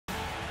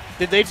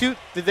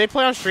Did they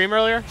play on stream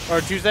earlier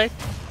or Tuesday?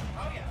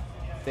 Oh yeah.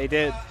 They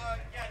did.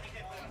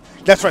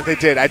 That's right, they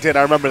did.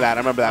 I remember that.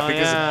 Oh,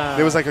 because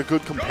there was like a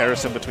good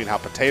comparison between how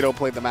Potato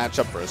played the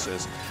matchup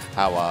versus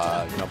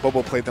how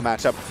Bobo played the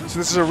matchup. So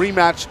this is a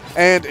rematch,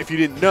 and if you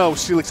didn't know,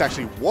 Steelix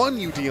actually won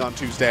UD on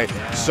Tuesday.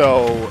 Yeah.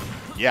 So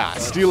yeah,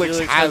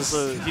 Steelix has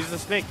he's the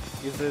snake.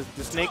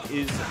 The snake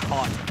is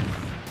hot.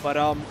 But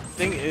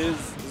thing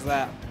is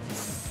that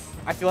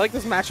I feel like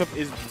this matchup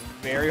is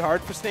very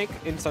hard for Snake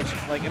in such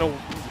like in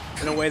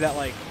a way that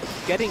like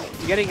getting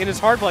in is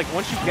hard, but like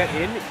once you get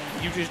in,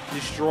 you just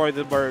destroy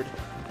the bird.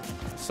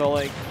 So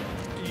like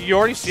you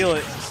already see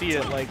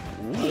it like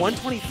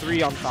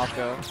 123 on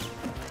Falco.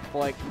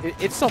 Like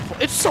it's so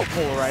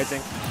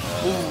polarizing.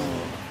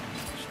 Ooh.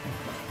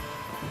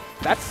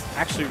 That's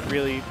actually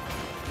really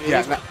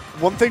yeah. Now,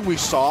 one thing we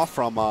saw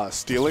from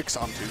Steelix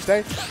on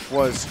Tuesday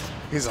was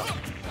his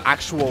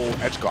actual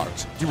edge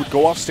guards. He would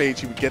go off stage,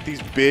 he would get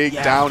these big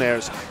down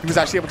airs. He was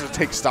actually able to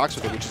take stocks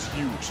with it, which is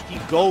huge.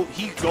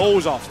 He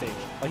goes off stage.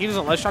 Like he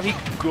doesn't ledge trap, he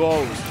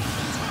goes.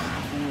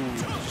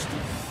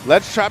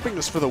 Ledge trapping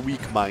is for the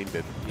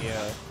weak-minded.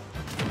 Yeah.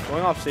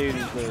 Going off stage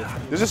is the...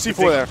 There's a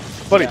C4 there.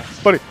 Buddy,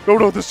 buddy.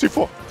 No, there's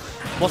C4.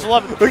 Plus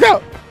 11. Look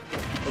out.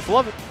 Plus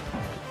 11.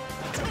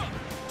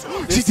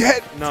 Is he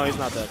dead? No, he's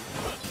not dead.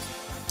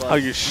 But are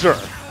you sure?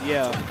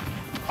 Yeah.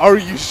 Are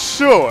you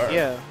sure?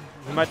 Yeah.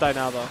 He might die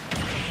now, though.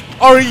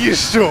 Are you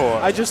sure?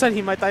 I just said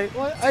he might die.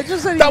 What? I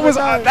just said he that might was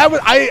die.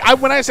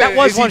 when I said that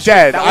was is he one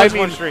dead, string. I mean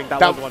one string.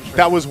 that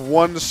was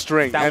one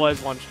string. That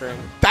was one string.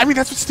 I mean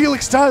that's what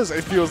Steelix does.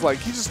 It feels like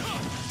he just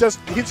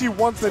hits you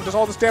once, then does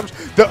all this damage.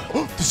 The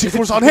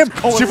C4's on him.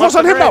 C4's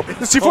on him now. The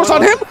C4's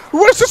on him.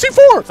 Where's the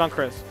C4? It's on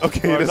Chris.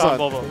 Okay, it is on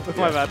Bobo. That's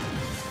my bad.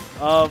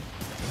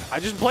 I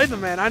just played the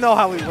man. I know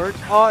how he works.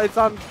 Oh, it's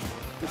on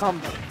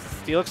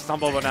Steelix. It's on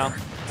Bobo now.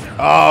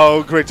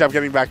 Oh, great job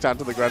getting back down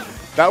to the ground.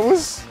 That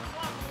was.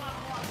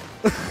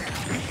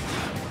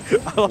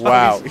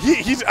 Wow.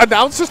 He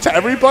announces to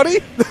everybody?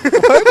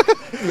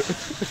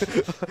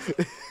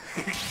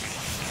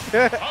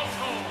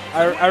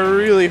 I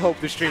really hope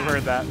the stream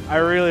heard that. I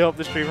really hope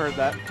the stream heard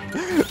that.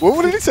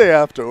 What did he say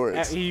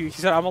afterwards? He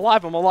said, I'm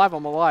alive, I'm alive,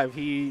 I'm alive.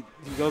 He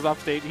goes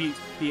off stage,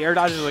 he air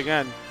dodges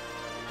again.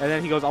 And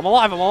then he goes, I'm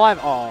alive, I'm alive.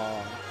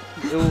 Oh,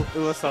 it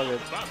was so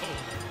good.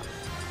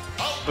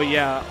 But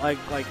yeah, like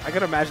I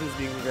can imagine this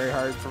being very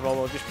hard for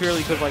Bobo, just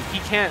purely because like he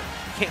can't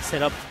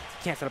set up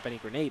any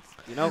grenades,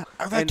 you know?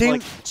 That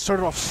game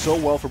started off so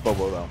well for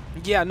Bobo though.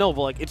 Yeah, no,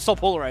 but like it's so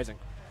polarizing.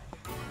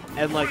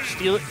 And like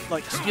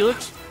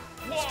Steelix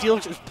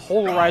is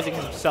polarizing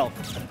himself.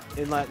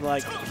 In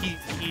like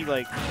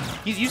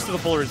he's used to the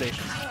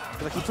polarization.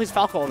 Like he plays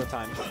Falco all the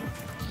time.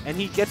 And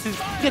he gets his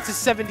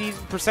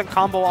 70%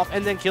 combo off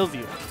and then kills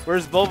you.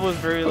 Whereas Bobo is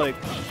very like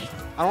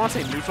I don't want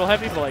to say neutral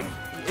heavy, but like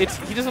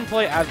he doesn't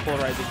play as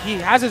polarizing. He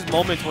has his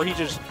moments where he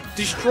just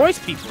destroys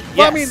people. Yes.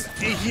 Well, I mean,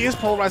 he is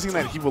polarizing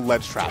that he will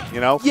ledge trap,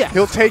 you know? Yeah.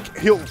 He'll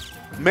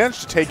manage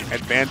to take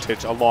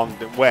advantage along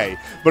the way,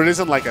 but it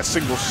isn't like a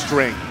single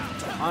string.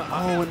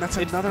 Oh, and that's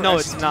another No, SD.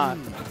 it's not.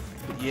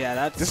 Yeah,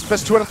 that's... This is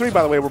best 2 out of 3,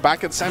 by the way. We're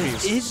back at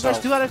semis. Is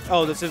best 2 out of...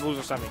 Oh, this is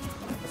loser semi.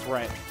 That's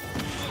right.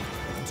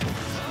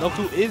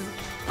 Noku is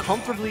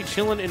comfortably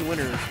chilling in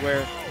winners,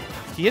 where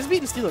he has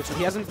beaten Steelix, but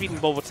he hasn't beaten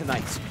Bobo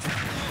tonight.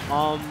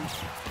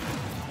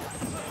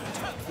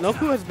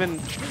 Noku has been,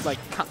 like,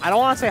 I don't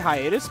want to say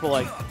hiatus, but,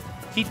 like,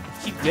 he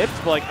dipped,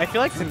 but, like, I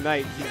feel like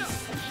tonight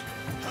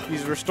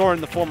he's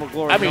restoring the former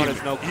glory known as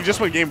Noku. He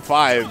just won Game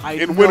 5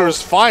 in Winners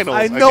Finals.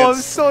 I know, I'm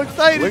so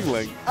excited. Ling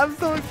Ling. I'm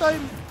so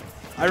excited.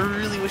 I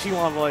really wish he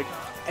won, but, like,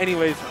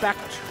 anyways, back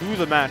to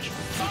the match.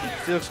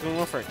 Steelix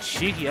going for a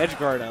cheeky edge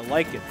guard. I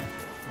like it.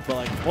 But,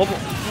 like, Bobo.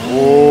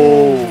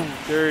 Whoa.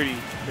 Dirty.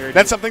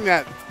 That's something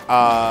that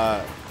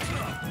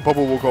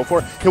Bobo will go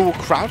for. He will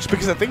crouch,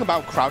 because the thing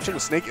about crouching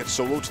with Snake, it's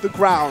so low to the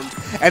ground,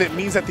 and it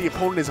means that the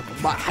opponent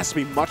has to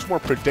be much more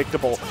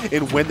predictable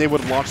in when they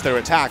would launch their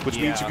attack, which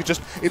means you could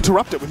just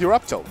interrupt it with your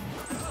up tilt.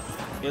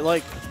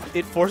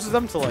 It forces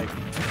them to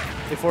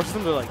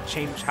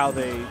change how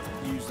they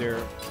use their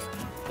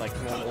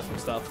normals and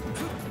stuff,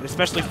 and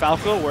especially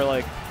Falco,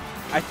 where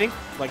I think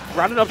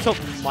grounded up tilt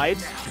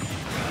might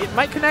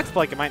connect,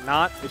 but it might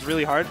not. It's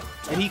really hard.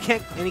 And he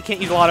can't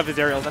use a lot of his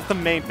aerials. That's the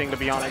main thing, to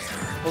be honest.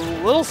 A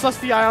little sus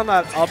the eye on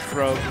that up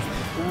throw.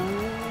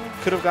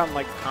 Could have gotten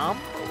calm.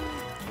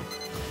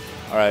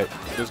 All right,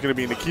 there's gonna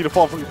be Nikita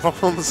fall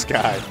from the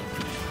sky.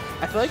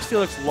 I feel like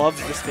Steelix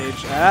loves this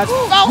stage.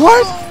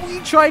 What? He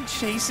tried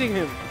chasing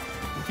him.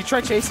 He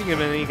tried chasing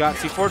him and then he got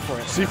C4'd for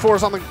it.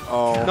 C4's on the.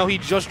 Oh. No, he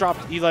just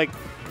dropped. He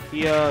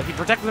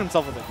protected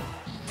himself with it.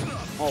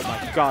 Oh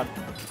my god.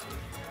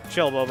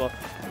 Chill, Bobo.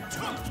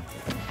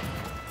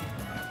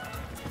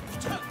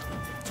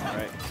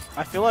 Alright.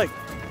 I feel like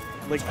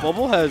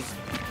Bobo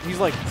he's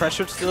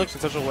pressured Steelix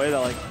in such a way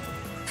that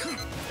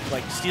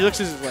Steelix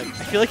is I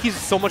feel like he's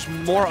so much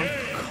more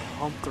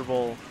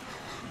uncomfortable.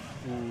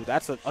 Ooh,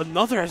 that's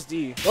another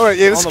SD. All right,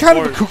 yeah, this is kind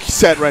of a kooky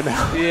set right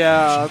now.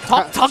 Yeah,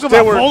 talk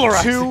about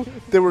polarizing.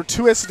 There were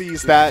two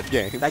SDs that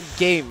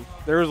game.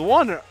 There was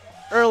one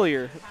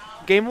earlier.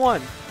 game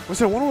 1. Was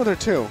there one or were there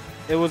two?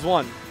 It was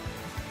 1.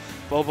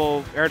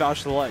 Bobo air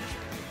dodge to the ledge.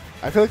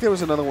 I feel like there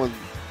was another one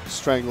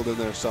strangled in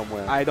there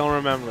somewhere. I don't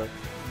remember.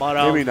 But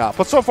maybe not.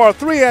 But so far,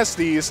 3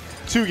 SDs,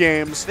 2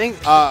 games.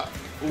 What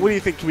do you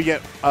think? Can we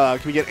get 8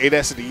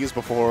 SDs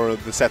before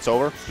the set's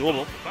over?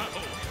 Doable.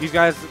 These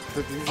guys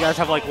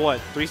have like what,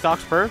 3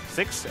 stocks per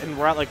 6, and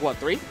we're at like what,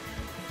 3?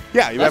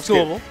 Yeah, you That's have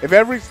to doable.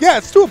 Yeah,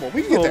 it's doable.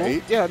 We can get to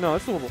 8. Yeah, no,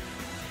 it's doable.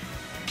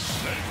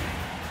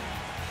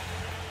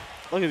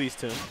 Look at these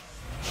two,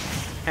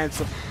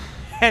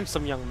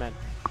 handsome young men.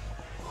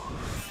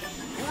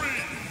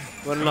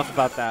 But enough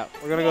about that.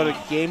 We're gonna go to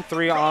game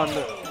 3 on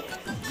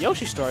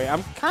Yoshi's Story.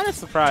 I'm kind of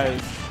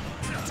surprised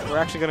we're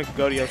actually gonna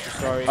go to Yoshi's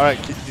Story. All right,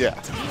 yeah.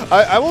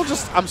 I will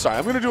just. I'm sorry.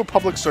 I'm gonna do a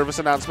public service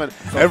announcement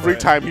every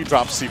time he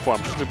drops C4.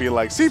 I'm just gonna be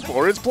like,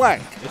 C4 is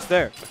blank. It's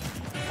there.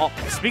 Oh,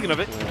 speaking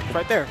of it, it's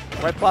right there,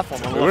 right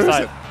platform on the Where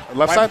left is side. it?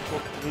 Left side?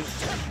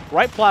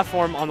 Right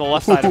platform on the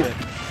left side of it.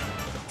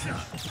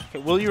 Okay,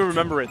 will you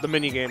remember it? The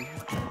mini game.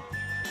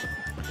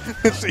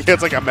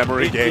 It's like a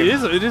memory game.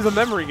 It is a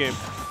memory game.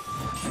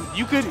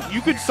 You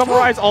could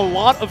summarize a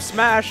lot of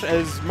Smash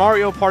as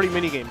Mario Party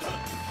minigames.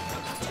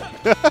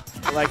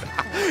 Like,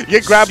 you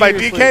get grabbed by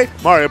DK,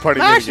 Mario Party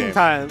Smashing minigame.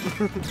 time.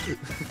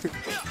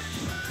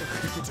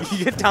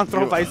 You get down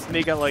thrown by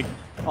Snake at like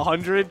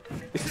 100.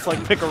 It's just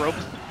like pick a rope.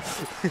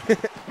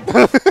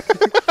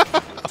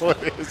 What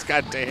is?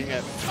 God dang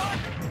it.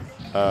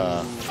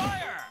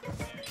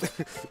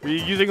 Were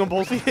you using a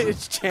multi?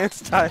 It's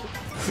chance time.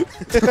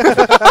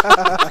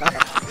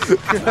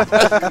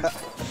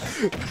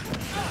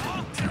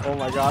 Oh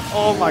my god.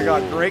 Oh my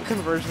god. Great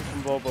conversion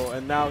from Bobo.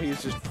 And now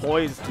he's just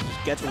poised to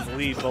just get this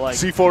lead. But like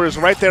C4 is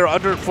right there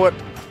underfoot.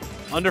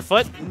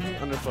 Underfoot?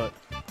 Underfoot.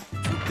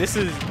 This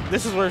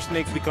is where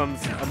Snake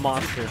becomes a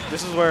monster.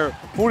 This is where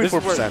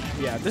 44%.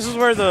 Yeah, this is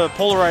where the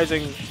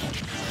polarizing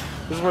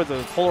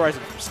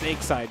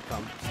Snake side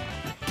comes.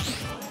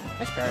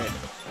 Nice parry.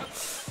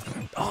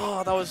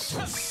 Oh, that was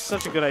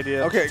such a good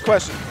idea. Okay,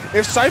 question.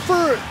 If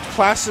Cypher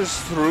passes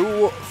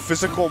through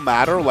physical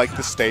matter like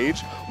the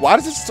stage, why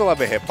does it still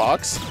have a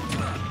hitbox?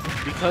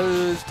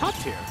 Because top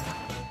tier.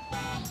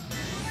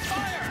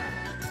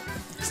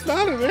 It's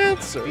not an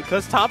answer.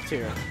 Because top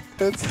tier.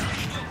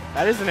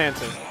 That is an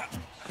answer.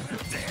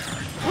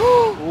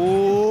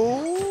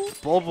 Ooh.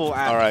 Bobo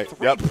at all right.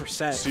 3%. Yep.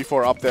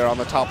 C4 up there on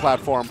the top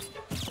platform.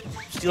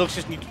 Steelix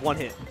just needs 1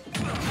 hit.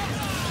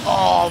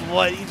 Oh,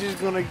 but he's just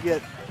gonna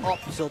get up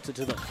tilted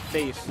to the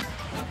face.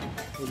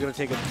 We're gonna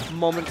take a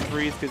moment to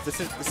breathe because this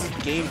is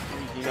game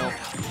 3. You know,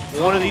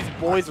 one of these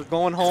boys are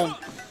going home,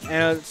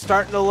 and it's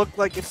starting to look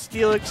like it's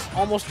Steelix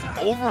almost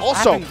over.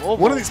 Also,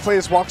 one of these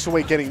players walks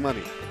away getting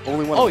money.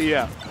 Only one. Oh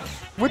yeah.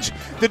 Which,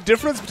 the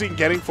difference between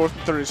getting 4th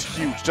and 3rd is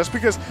huge. Just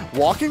because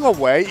walking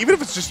away, even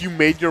if it's just you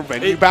made your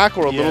venue back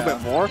or a little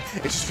bit more,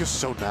 it just feels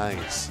so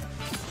nice.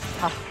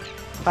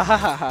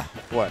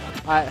 What?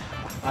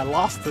 I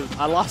lost the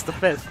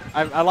 5th.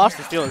 I lost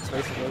the Steelix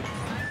basically,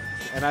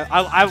 and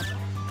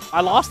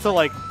I lost to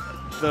like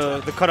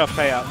the cutoff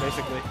payout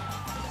basically.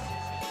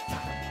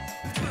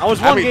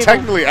 I mean,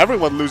 technically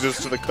everyone loses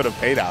to the could have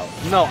paid out.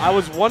 No, I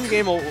was one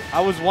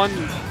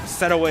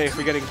set away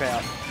for getting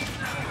payout.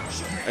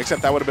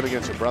 Except that would have been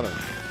against your brother.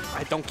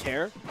 I don't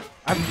care.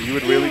 You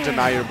would really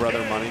deny your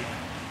brother money?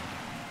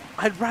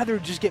 I'd rather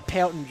just get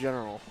payout in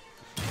general.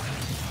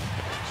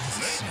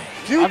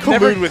 Do you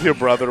collude with your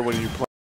brother when you play?